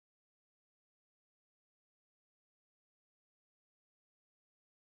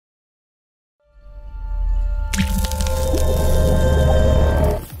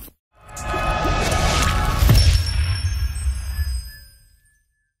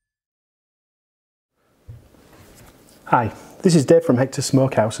Hi, this is Dave from Hectors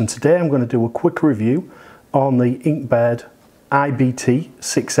Smokehouse, and today I'm going to do a quick review on the Inkbird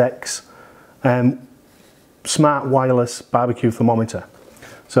IBT-6X Smart Wireless Barbecue Thermometer.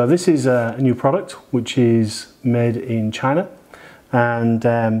 So this is a new product which is made in China, and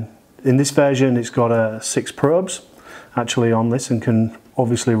in this version it's got 6 probes actually on this and can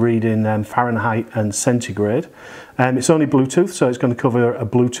obviously read in Fahrenheit and centigrade. It's only Bluetooth, so it's going to cover a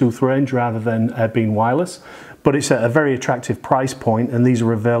Bluetooth range rather than being wireless, but it's at a very attractive price point, and these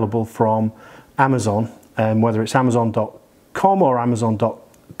are available from Amazon, whether it's amazon.com or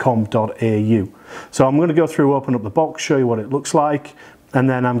amazon.com.au. So I'm going to go through, open up the box, show you what it looks like, and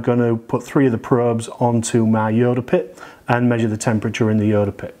then I'm going to put 3 of the probes onto my Yoda pit and measure the temperature in the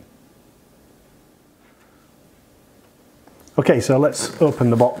Yoda pit. Okay, so let's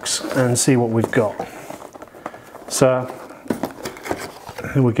open the box and see what we've got. So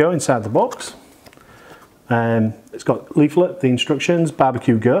here we go inside the box. It's got leaflet, the instructions,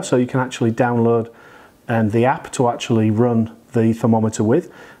 BBQ Go, so you can actually download the app to actually run the thermometer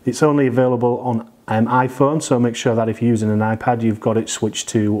with. It's only available on iPhone, so make sure that if you're using an iPad you've got it switched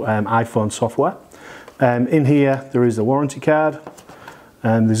to iPhone software. In here there is a warranty card,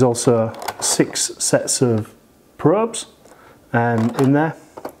 and there's also 6 sets of probes in there.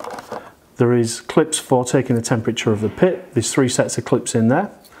 There is clips for taking the temperature of the pit. There's 3 sets of clips in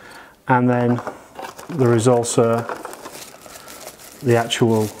there, and then there is also the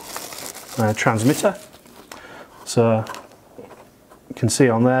actual transmitter. So you can see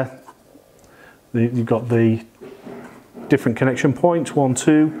on there you've got the different connection points, 1,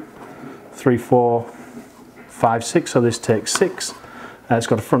 2, 3, 4, 5, 6, so this takes 6. It's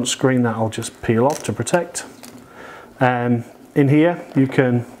got a front screen that I'll just peel off to protect. In here you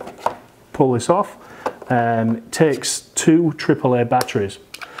can pull this off. It takes 2 AAA batteries.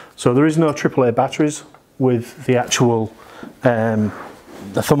 So there is no AAA batteries with the actual the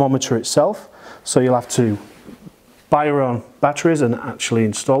thermometer itself, so you'll have to buy your own batteries and actually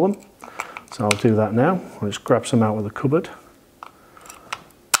install them. So I'll do that now. I'll just grab some out of the cupboard.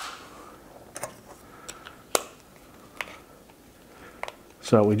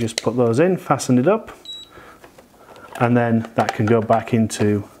 So we just put those in, fasten it up, and then that can go back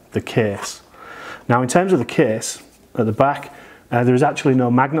into the case. Now in terms of the case, at the back, there is actually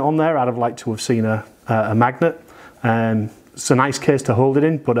no magnet on there. I'd have liked to have seen a magnet. It's a nice case to hold it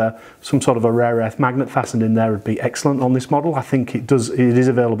in, but some sort of a rare earth magnet fastened in there would be excellent on this model. I think it is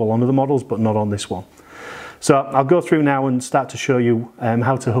available on other models, but not on this one. So I'll go through now and start to show you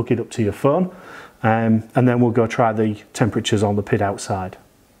how to hook it up to your phone, and then we'll go try the temperatures on the pit outside.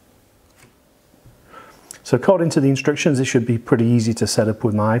 So according to the instructions, this should be pretty easy to set up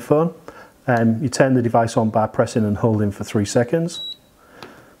with my iPhone. You turn the device on by pressing and holding for 3 seconds.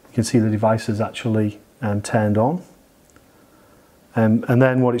 You can see the device is actually turned on. And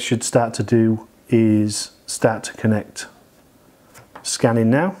then what it should start to do is start to connect. Scanning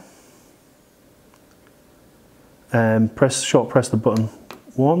now. Short press the button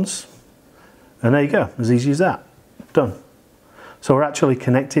once, and there you go, as easy as that. Done. So we're actually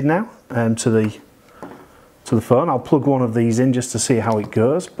connected now to the phone. I'll plug one of these in just to see how it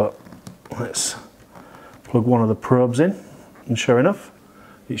goes, but let's plug one of the probes in, and sure enough,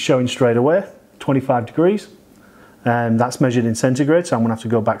 it's showing straight away 25 degrees. That's measured in centigrade, so I'm going to have to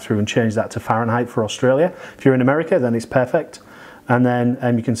go back through and change that to Fahrenheit for Australia. If you're in America, then it's perfect. And then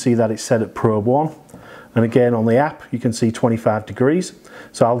you can see that it's set at probe 1. And again, on the app, you can see 25 degrees.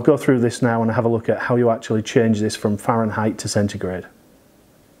 So I'll go through this now and have a look at how you actually change this from Fahrenheit to centigrade.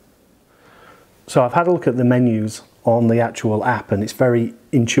 So I've had a look at the menus on the actual app, and it's very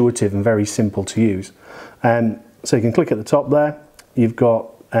intuitive and very simple to use. So you can click at the top there. You've got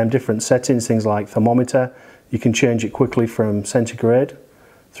different settings, things like thermometer. You can change it quickly from centigrade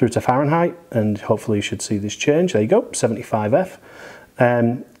through to Fahrenheit, and hopefully you should see this change. There you go, 75F.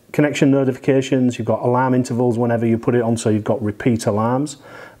 Connection notifications, you've got alarm intervals whenever you put it on, so you've got repeat alarms.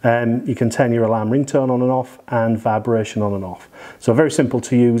 You can turn your alarm ringtone on and off, and vibration on and off. So very simple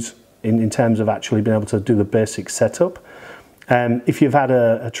to use in terms of actually being able to do the basic setup. If you've had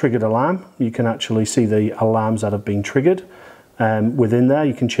a triggered alarm, you can actually see the alarms that have been triggered. Within there,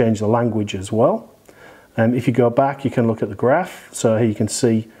 you can change the language as well. If you go back, you can look at the graph. So here you can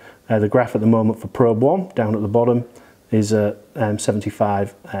see the graph at the moment for probe 1 down at the bottom is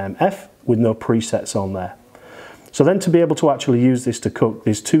 75F with no presets on there. So then to be able to actually use this to cook,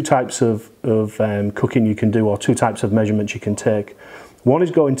 there's 2 types of cooking you can do, or 2 types of measurements you can take. One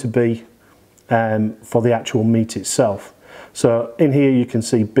is going to be for the actual meat itself. So in here you can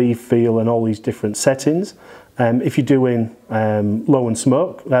see beef, veal, and all these different settings. If you're doing low and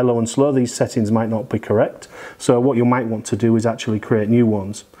slow, these settings might not be correct. So what you might want to do is actually create new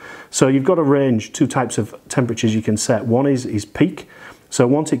ones. So you've got a range, two types of temperatures you can set. One is peak. So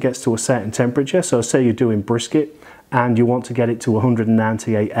once it gets to a certain temperature, so say you're doing brisket and you want to get it to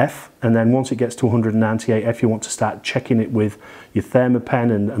 198F, and then once it gets to 198F, you want to start checking it with your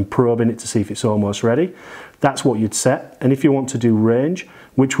thermopen and probing it to see if it's almost ready. That's what you'd set. And if you want to do range,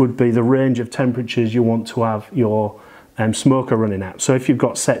 which would be the range of temperatures you want to have your smoker running at. So if you've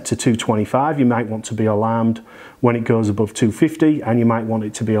got set to 225, you might want to be alarmed when it goes above 250, and you might want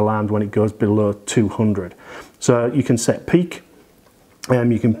it to be alarmed when it goes below 200. So you can set peak,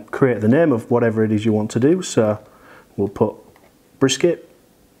 you can create the name of whatever it is you want to do. So we'll put brisket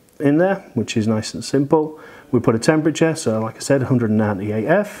in there, which is nice and simple. We put a temperature, so like I said,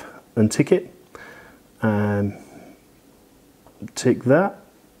 198F, and tick it. Tick that,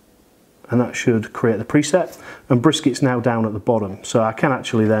 and that should create the preset. And brisket's now down at the bottom, so I can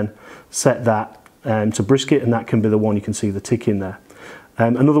actually then set that to brisket, and that can be the one you can see the tick in there.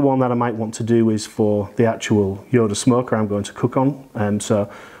 Another one that I might want to do is for the actual Yoda smoker I'm going to cook on. So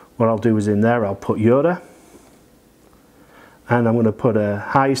what I'll do is in there I'll put Yoda, and I'm going to put a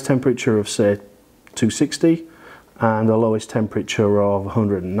highest temperature of say 260 and a lowest temperature of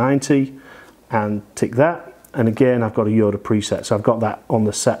 190, and tick that. And again, I've got a Yoda preset, so I've got that on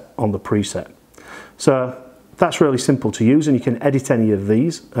the set on the preset. So that's really simple to use, and you can edit any of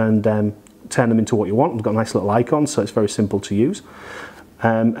these and turn them into what you want. We've got a nice little icon, so it's very simple to use.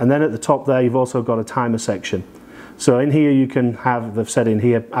 And then at the top there, you've also got a timer section. So in here you can have, they've said in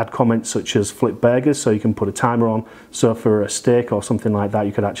here, add comments such as flip burgers, so you can put a timer on. So for a steak or something like that,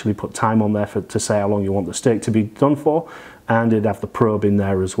 you could actually put time on there to say how long you want the steak to be done for, and it'd have the probe in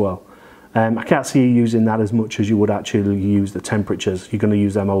there as well. I can't see you using that as much as you would actually use the temperatures. You're going to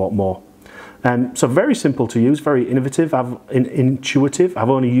use them a lot more. So very simple to use, very innovative, intuitive. I've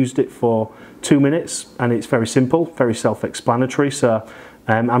only used it for 2 minutes, and it's very simple, very self-explanatory. So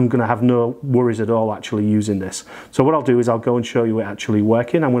I'm going to have no worries at all actually using this. So what I'll do is I'll go and show you it actually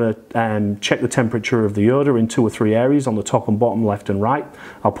working. I'm going to check the temperature of the Yoda in 2 or 3 areas on the top and bottom, left and right.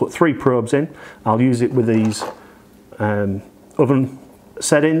 I'll put 3 probes in. I'll use it with these oven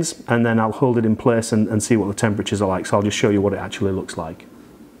settings, and then I'll hold it in place and see what the temperatures are like. So I'll just show you what it actually looks like.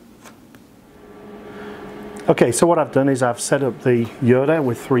 Okay, so what I've done is I've set up the Yoda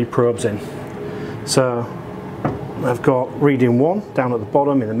with 3 probes in. So I've got reading 1 down at the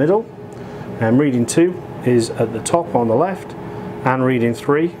bottom in the middle, and reading 2 is at the top on the left, and reading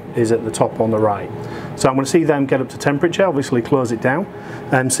 3 is at the top on the right. So I'm going to see them get up to temperature, obviously close it down,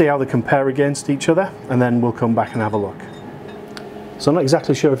 and see how they compare against each other, and then we'll come back and have a look. So I'm not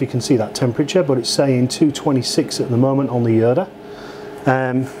exactly sure if you can see that temperature, but it's saying 226 at the moment on the Yoda.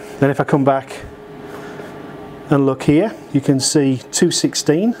 Then if I come back and look here, you can see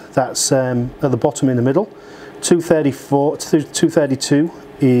 216, that's at the bottom in the middle. 232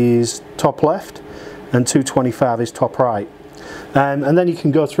 is top left, and 225 is top right. And then you can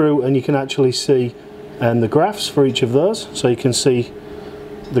go through and you can actually see the graphs for each of those. So you can see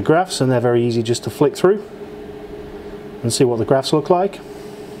the graphs, and they're very easy just to flick through and see what the graphs look like.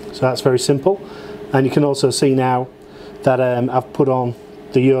 So that's very simple. And you can also see now that I've put on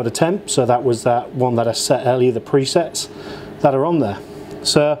the Yoda temp, so that was that one that I set earlier, the presets that are on there.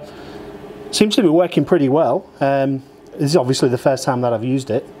 So seems to be working pretty well. This is obviously the first time that I've used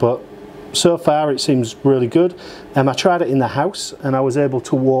it, but so far it seems really good. I tried it in the house, and I was able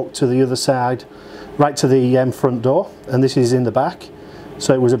to walk to the other side, right to the front door, and this is in the back.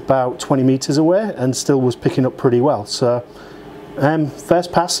 So it was about 20 meters away and still was picking up pretty well. So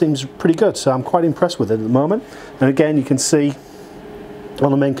first pass seems pretty good, so I'm quite impressed with it at the moment. And again, you can see on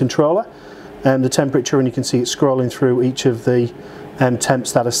the main controller the temperature, and you can see it scrolling through each of the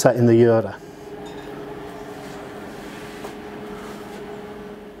temps that are set in the Yoda.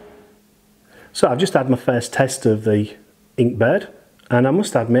 So I've just had my first test of the Inkbird, and I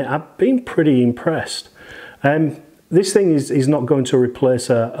must admit I've been pretty impressed. This thing is not going to replace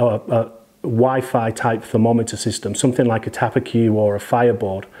a Wi-Fi type thermometer system, something like a TapaQ or a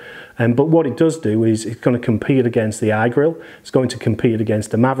Fireboard. But what it does do is it's going to compete against the iGrill, it's going to compete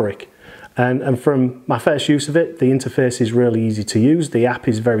against the Maverick. And from my first use of it, the interface is really easy to use, the app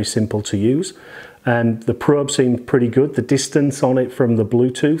is very simple to use, and the probe seemed pretty good. The distance on it from the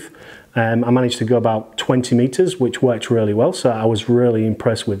Bluetooth, I managed to go about 20 meters, which worked really well, so I was really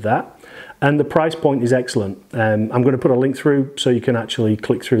impressed with that. And the price point is excellent. I'm going to put a link through so you can actually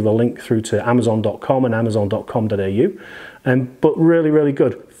click through the link through to amazon.com and amazon.com.au. But really, really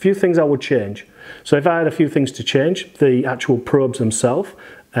good. A few things I would change. So if I had a few things to change, the actual probes themselves,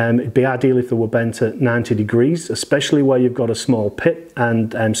 It'd be ideal if they were bent at 90 degrees, especially where you've got a small pit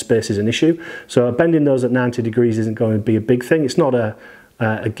and space is an issue. So bending those at 90 degrees isn't going to be a big thing. It's not a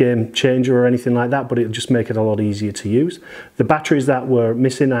game changer or anything like that, but it'll just make it a lot easier to use. The batteries that were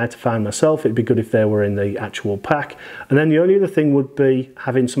missing I had to find myself. It'd be good if they were in the actual pack. And then the only other thing would be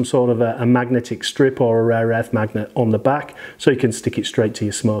having some sort of a magnetic strip or a rare earth magnet on the back so you can stick it straight to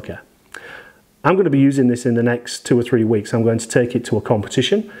your smoker. I'm going to be using this in the next 2 or 3 weeks. I'm going to take it to a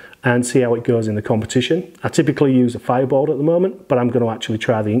competition and see how it goes in the competition. I typically use a fireboard at the moment, but I'm going to actually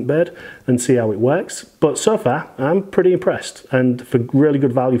try the Inkbird and see how it works. But so far, I'm pretty impressed, and for really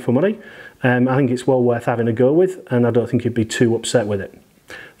good value for money, I think it's well worth having a go with, and I don't think you'd be too upset with it.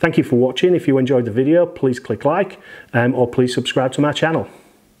 Thank you for watching. If you enjoyed the video, please click like, or please subscribe to my channel.